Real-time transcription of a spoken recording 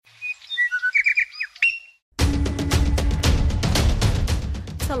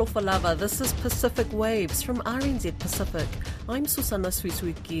Talofa lava, this is Pacific Waves from NZ Pacific. I'm Susana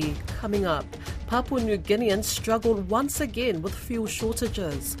Suisuiki. Coming up, Papuan New Guineans struggle once again with fuel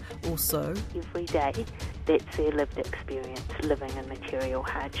shortages. Also, every day, that's their lived experience, living in material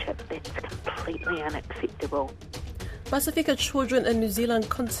hardship. That's completely unacceptable. Pasifika children in New Zealand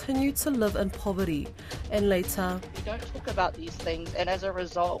continue to live in poverty. And later, we don't talk about these things, and as a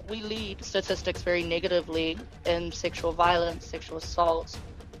result, we lead statistics very negatively in sexual violence, sexual assault.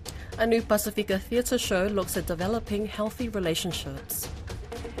 A new Pasifika theatre show looks at developing healthy relationships.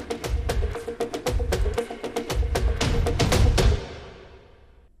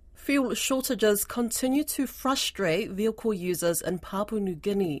 Fuel shortages continue to frustrate vehicle users in Papua New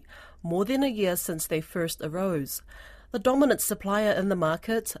Guinea, more than a year since they first arose. The dominant supplier in the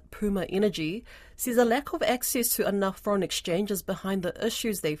market, Puma Energy, says a lack of access to enough foreign exchange is behind the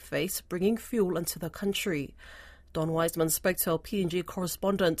issues they face bringing fuel into the country. Don Wiseman spoke to our PNG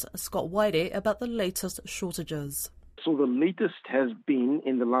correspondent Scott Waide about the latest shortages. So the latest has been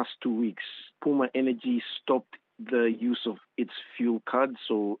in the last 2 weeks. Puma Energy stopped the use of its fuel cards.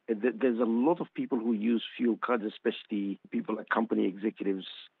 So there's a lot of people who use fuel cards, especially people like company executives,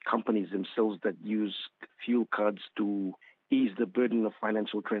 companies themselves that use fuel cards to ease the burden of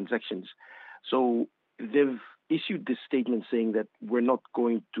financial transactions. So they've issued this statement saying that we're not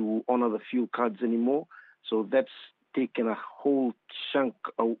going to honor the fuel cards anymore. So that's taken a whole chunk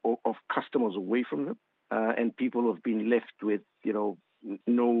of customers away from them. And people have been left with,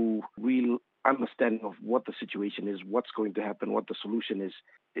 no real understanding of what the situation is, what's going to happen, what the solution is.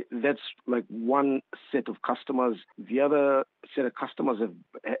 That's like one set of customers. The other set of customers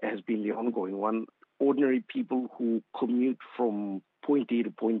has been the ongoing one. Ordinary people who commute from point A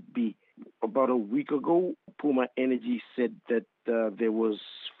to point B. About a week ago, Puma Energy said that there was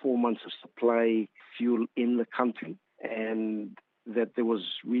 4 months of supply fuel in the country and that there was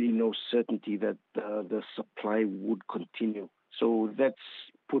really no certainty that the supply would continue. So that's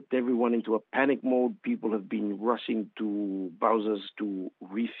put everyone into a panic mode. People have been rushing to Bowsers to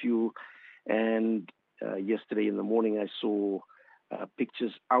refuel. And yesterday in the morning, I saw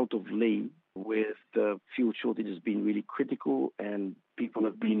pictures out of Lae with the fuel shortages being really critical, and people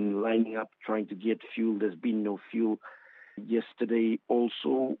have been lining up trying to get fuel. There's been no fuel. Yesterday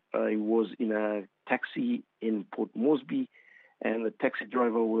also, I was in a taxi in Port Moresby, and the taxi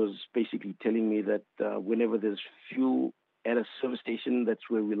driver was basically telling me that whenever there's fuel at a service station, that's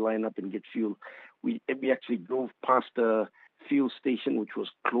where we line up and get fuel. We actually drove past a fuel station which was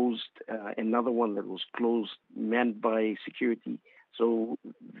closed, another one that was closed, manned by security. So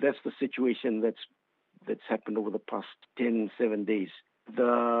that's the situation that's happened over the past 7 days.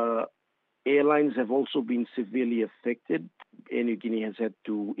 The airlines have also been severely affected. Air New Guinea has had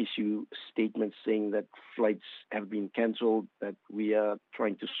to issue statements saying that flights have been cancelled, that we are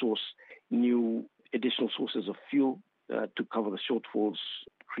trying to source new additional sources of fuel to cover the shortfalls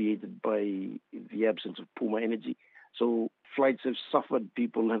created by the absence of Puma Energy. So flights have suffered.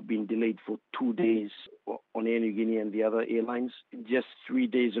 People have been delayed for 2 days on Air New Guinea and the other airlines. Just 3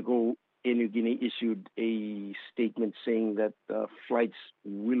 days ago, Air New Guinea issued a statement saying that flights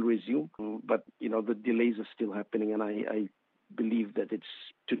will resume, but the delays are still happening, and I believe that it's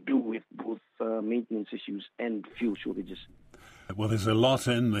to do with both maintenance issues and fuel shortages. Well, there's a lot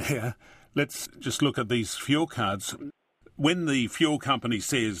in there. Let's just look at these fuel cards. When the fuel company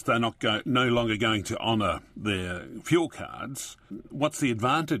says they're no longer going to honour their fuel cards, what's the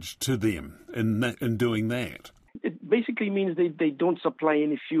advantage to them in doing that? It basically means they don't supply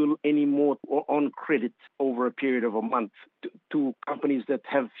any fuel anymore or on credit over a period of a month to companies that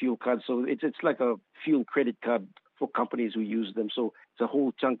have fuel cards. So it's like a fuel credit card for companies who use them. So it's a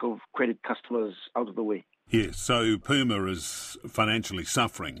whole chunk of credit customers out of the way. Yes, so Puma is financially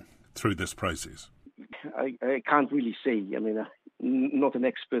suffering through this process. I can't really say. Not an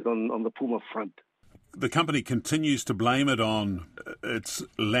expert on the Puma front. The company continues to blame it on its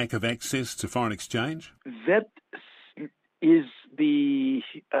lack of access to foreign exchange? That is the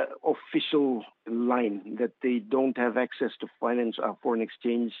official line, that they don't have access to foreign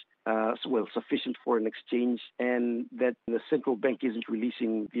exchange, sufficient foreign exchange, and that the central bank isn't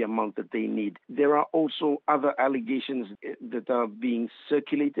releasing the amount that they need. There are also other allegations that are being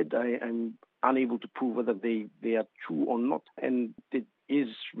circulated. I'm unable to prove whether they are true or not, and it is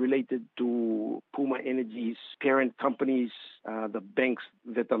related to Puma Energy's parent companies, the banks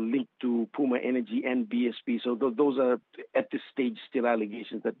that are linked to Puma Energy and BSP. So those are, at this stage, still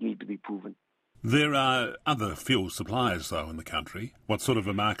allegations that need to be proven. There are other fuel suppliers, though, in the country. What sort of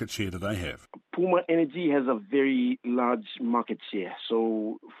a market share do they have? Puma Energy has a very large market share.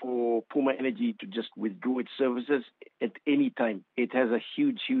 So for Puma Energy to just withdraw its services at any time, it has a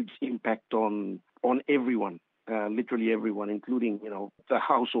huge impact on everyone, literally everyone, including, the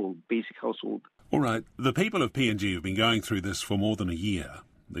household, basic household. All right. The people of PNG have been going through this for more than a year,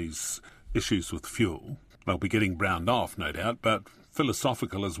 these issues with fuel. They'll be getting browned off, no doubt, but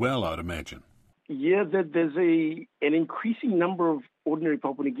philosophical as well, I'd imagine. Yeah, there's an increasing number of ordinary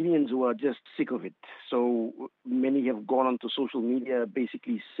Papuan New Guineans who are just sick of it. So many have gone onto social media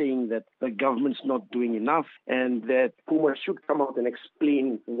basically saying that the government's not doing enough and that Puma should come out and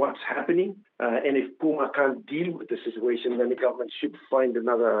explain what's happening. And if Puma can't deal with the situation, then the government should find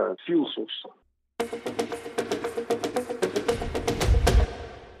another fuel source.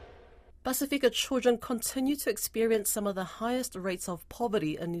 Pasifika children continue to experience some of the highest rates of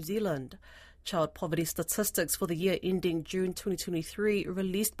poverty in New Zealand. Child poverty statistics for the year ending June 2023,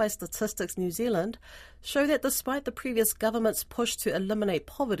 released by Statistics New Zealand, show that despite the previous government's push to eliminate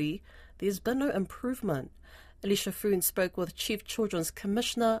poverty, there's been no improvement. Alicia Foon spoke with Chief Children's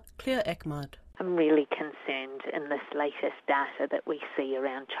Commissioner Claire Ekmad. I'm really concerned in this latest data that we see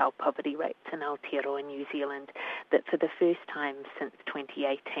around child poverty rates in Aotearoa, New Zealand, that for the first time since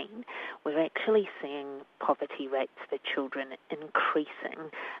 2018, we're actually seeing poverty rates for children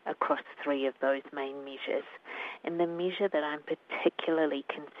increasing across three of those main measures. And the measure that I'm particularly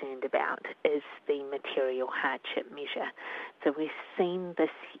concerned about is the material hardship measure. So we've seen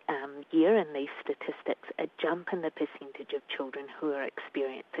this year in these statistics a jump in the percentage of children who are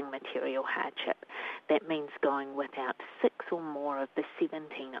experiencing material hardship. That means going without 6 or more of the 17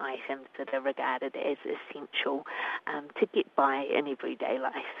 items that are regarded as essential to get by in everyday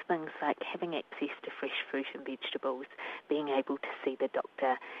life. Things like having access to fresh fruit and vegetables, being able to see the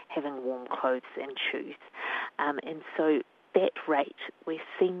doctor, having warm clothes and shoes. And so that rate, we've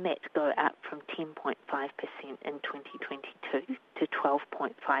seen that go up from 10.5% in 2022 to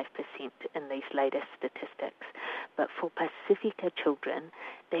 12.5% in these latest statistics. But for Pasifika children,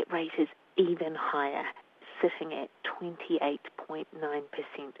 that rate is even higher, sitting at 28.9%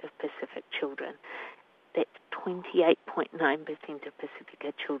 of Pacific children. That's 28.9% of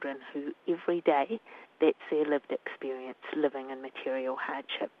Pasifika children who every day, that's their lived experience living in material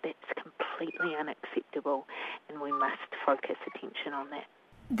hardship. That's completely unacceptable, and we must focus attention on that.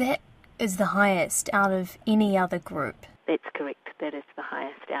 That is the highest out of any other group. That's correct. That is the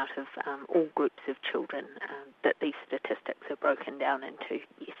highest out of all groups of children that these statistics are broken down into,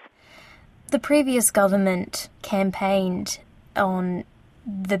 yes. The previous government campaigned on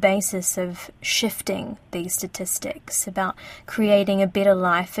the basis of shifting these statistics, about creating a better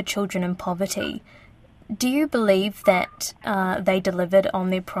life for children in poverty. Do you believe that they delivered on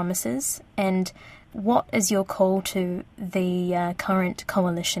their promises? And what is your call to the current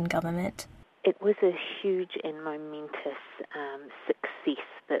coalition government? It was a huge and momentous success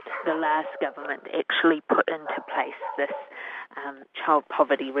that the last government actually put into place this child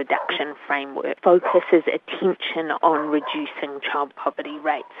poverty reduction framework. Focuses attention on reducing child poverty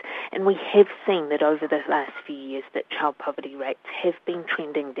rates. And we have seen that over the last few years that child poverty rates have been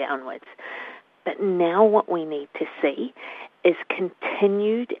trending downwards. But now what we need to see is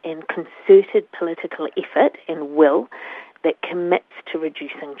continued and concerted political effort and will that commits to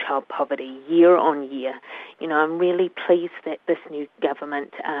reducing child poverty year on year. You know, I'm really pleased that this new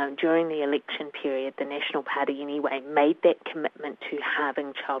government, during the election period, the National Party anyway, made that commitment to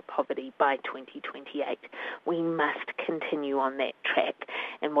halving child poverty by 2028. We must continue on that track.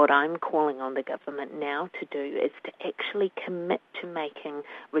 And what I'm calling on the government now to do is to actually commit to making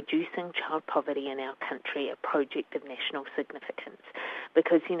reducing child poverty in our country a project of national significance.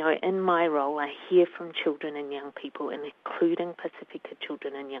 Because, you know, in my role, I hear from children and young people, and including Pasifika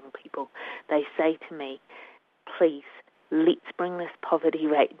children and young people, they say to me, please, let's bring this poverty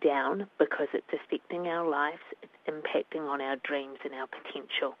rate down because it's affecting our lives, it's impacting on our dreams and our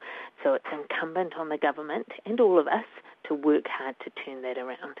potential. So it's incumbent on the government and all of us to work hard to turn that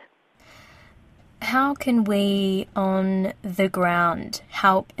around. How can we, on the ground,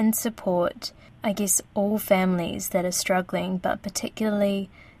 help and support, I guess, all families that are struggling, but particularly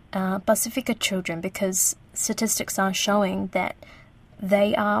Pasifika children, because statistics are showing that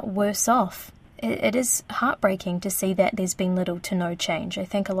they are worse off? It is heartbreaking to see that there's been little to no change. I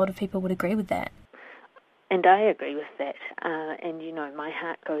think a lot of people would agree with that. And I agree with that. And, you know, my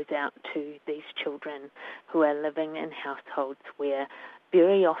heart goes out to these children who are living in households where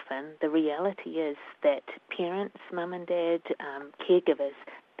very often the reality is that parents, mum and dad, caregivers,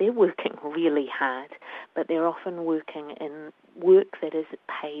 they're working really hard, but they're often working in work that is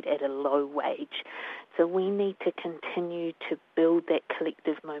paid at a low wage. So we need to continue to build that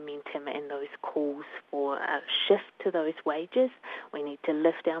collective momentum and those calls for a shift to those wages. We need to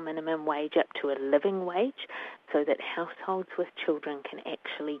lift our minimum wage up to a living wage so that households with children can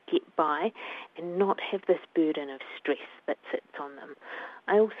actually get by and not have this burden of stress that sits on them.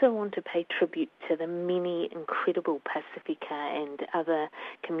 I also want to pay tribute to the many incredible Pasifika and other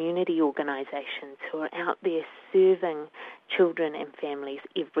community organisations who are out there serving children and families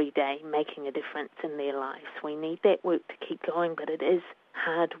every day, making a difference in their lives. We need that work to keep going, but it is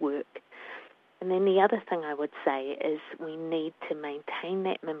hard work. And then the other thing I would say is we need to maintain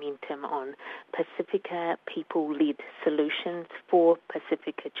that momentum on Pasifika people-led solutions for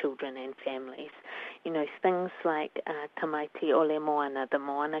Pasifika children and families. You know, things like Tamaiti Ole Moana, the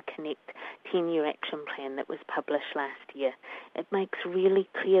Moana Connect 10-year action plan that was published last year. It makes really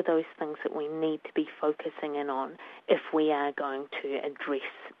clear those things that we need to be focusing in on if we are going to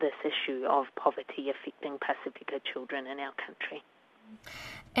address this issue of poverty affecting Pasifika children in our country.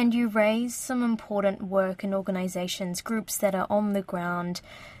 And you raise some important work in organisations, groups that are on the ground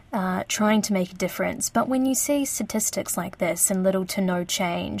trying to make a difference. But when you see statistics like this and little to no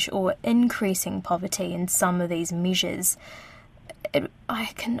change or increasing poverty in some of these measures, I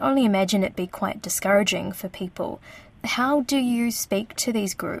can only imagine it be quite discouraging for people. How do you speak to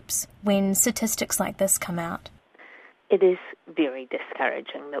these groups when statistics like this come out? It is very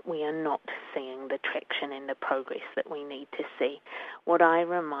discouraging that we are not seeing the traction and the progress that we need to see. What I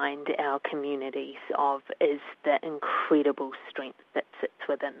remind our communities of is the incredible strength that sits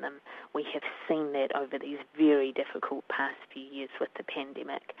within them. We have seen that over these very difficult past few years with the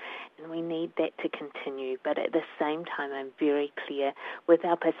pandemic, and we need that to continue. But at the same time, I'm very clear with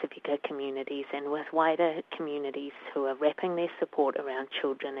our Pasifika communities and with wider communities who are wrapping their support around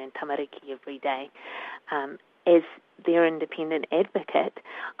children and tamariki every day. As their independent advocate,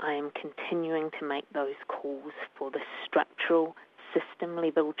 I am continuing to make those calls for the structural,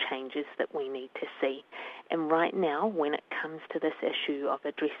 system-level changes that we need to see. And right now, when it comes to this issue of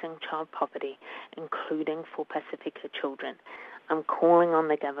addressing child poverty, including for Pasifika children, I'm calling on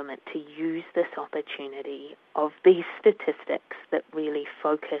the government to use this opportunity of these statistics that really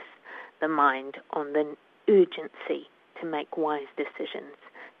focus the mind on the urgency to make wise decisions,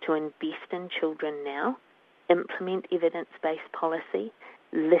 to invest in children now, implement evidence-based policy,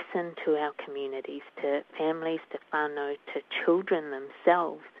 listen to our communities, to families, to whānau, to children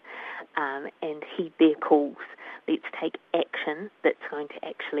themselves, and heed their calls. Let's take action that's going to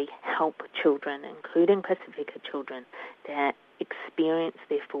actually help children, including Pasifika children, to experience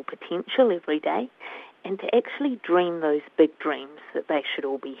their full potential every day and to actually dream those big dreams that they should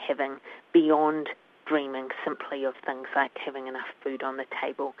all be having beyond dreaming simply of things like having enough food on the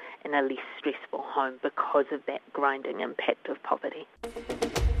table in a less stressful home because of that grinding impact of poverty.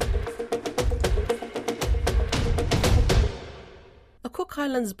 A Cook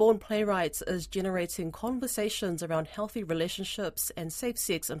Islands-born playwright is generating conversations around healthy relationships and safe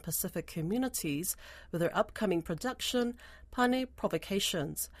sex in Pacific communities with her upcoming production, Pane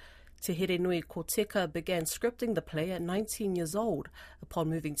Provocations. Te Here Nui Koteka began scripting the play at 19 years old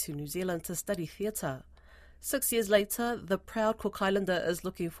upon moving to New Zealand to study theatre. 6 years later, the proud Cook Islander is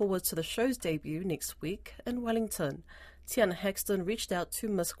looking forward to the show's debut next week in Wellington. Tiana Haxton reached out to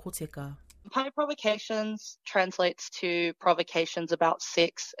Miss Koteka. Pane Provocations translates to provocations about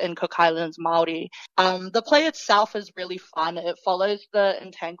sex in Cook Islands Māori. The play itself is really fun. It follows the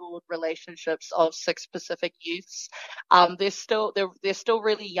entangled relationships of 6 Pacific youths. They're still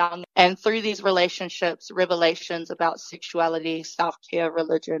really young, and through these relationships, revelations about sexuality, self-care,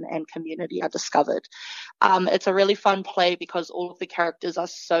 religion, and community are discovered. It's a really fun play because all of the characters are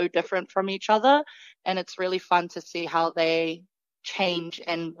so different from each other, and it's really fun to see how they change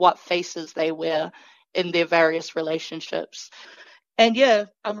and what faces they wear in their various relationships. And yeah,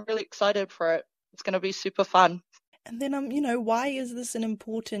 I'm really excited for it. It's going to be super fun. And then, why is this an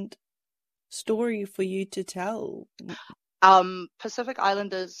important story for you to tell? Pacific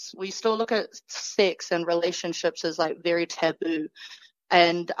Islanders, we still look at sex and relationships as like very taboo.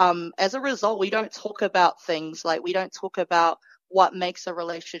 And as a result, we don't talk about things like, we don't talk about what makes a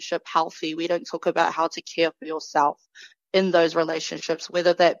relationship healthy. We don't talk about how to care for yourself in those relationships,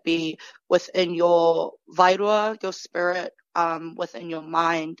 whether that be within your vairua, your spirit, within your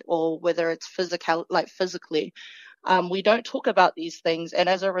mind, or whether it's physically. We don't talk about these things, and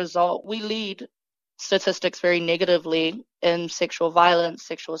as a result, we lead statistics very negatively in sexual violence,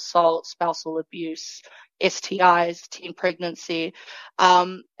 sexual assault, spousal abuse, STIs, teen pregnancy.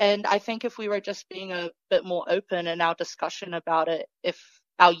 And I think if we were just being a bit more open in our discussion about it, if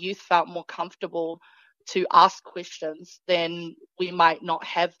our youth felt more comfortable to ask questions, then we might not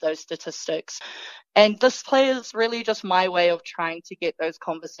have those statistics. And this play is really just my way of trying to get those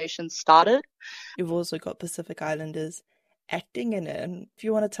conversations started. You've also got Pacific Islanders acting in it. And if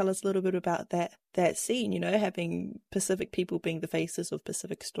you want to tell us a little bit about that scene, having Pacific people being the faces of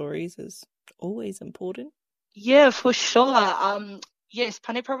Pacific stories is always important. Yeah, for sure. Yes,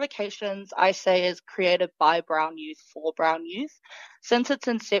 Pane Provocations, I say, is created by Brown youth for Brown youth. Since its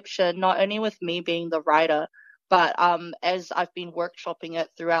inception, not only with me being the writer, but as I've been workshopping it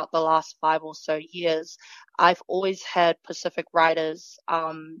throughout the last 5 or so years, I've always had Pacific writers,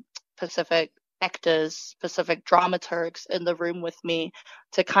 Pacific actors, Pacific dramaturgs in the room with me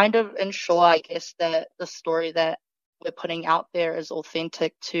to kind of ensure, I guess, that the story that we're putting out there is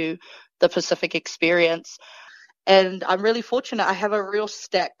authentic to the Pacific experience. And I'm really fortunate. I have a real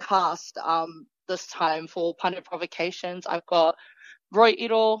stacked cast this time for Pane Provocations. I've got Roy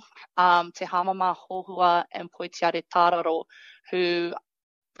Iro, Te Hamama Hohua, and Poitiare Tararo, who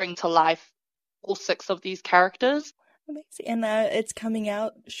bring to life all 6 of these characters. Amazing. And it's coming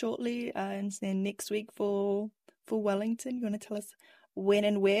out shortly, and then next week for Wellington. You want to tell us when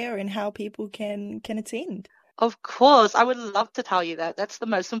and where and how people can attend? Of course, I would love to tell you that. That's the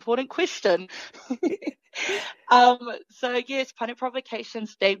most important question. So yes, Pane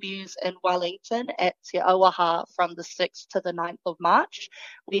Provocations debuts in Wellington at Te Auaha from the 6th to the 9th of March.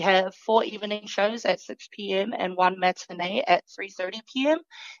 We have 4 evening shows at 6 p.m. and 1 matinee at 3:30 p.m.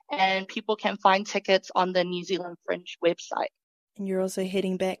 And people can find tickets on the New Zealand Fringe website. And you're also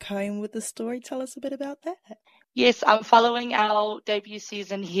heading back home with the story. Tell us a bit about that. Yes, I'm following our debut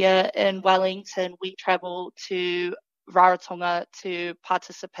season here in Wellington. We travel to Rarotonga to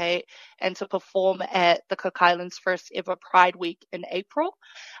participate and to perform at the Cook Islands' first ever Pride Week in April,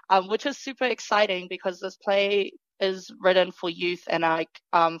 which is super exciting because this play is written for youth and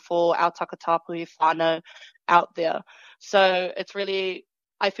for our takatapui whānau out there. So it's really,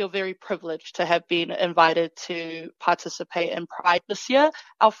 I feel very privileged to have been invited to participate in Pride this year.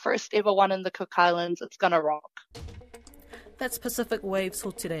 Our first ever one in the Cook Islands. It's gonna rock. That's Pacific Waves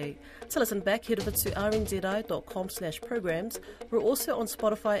for today. To listen back, head over to rnzi.com/programs. We're also on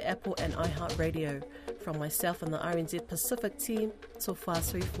Spotify, Apple and iHeartRadio. From myself and the RNZ Pacific team, so far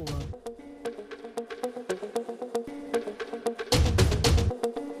 3-4.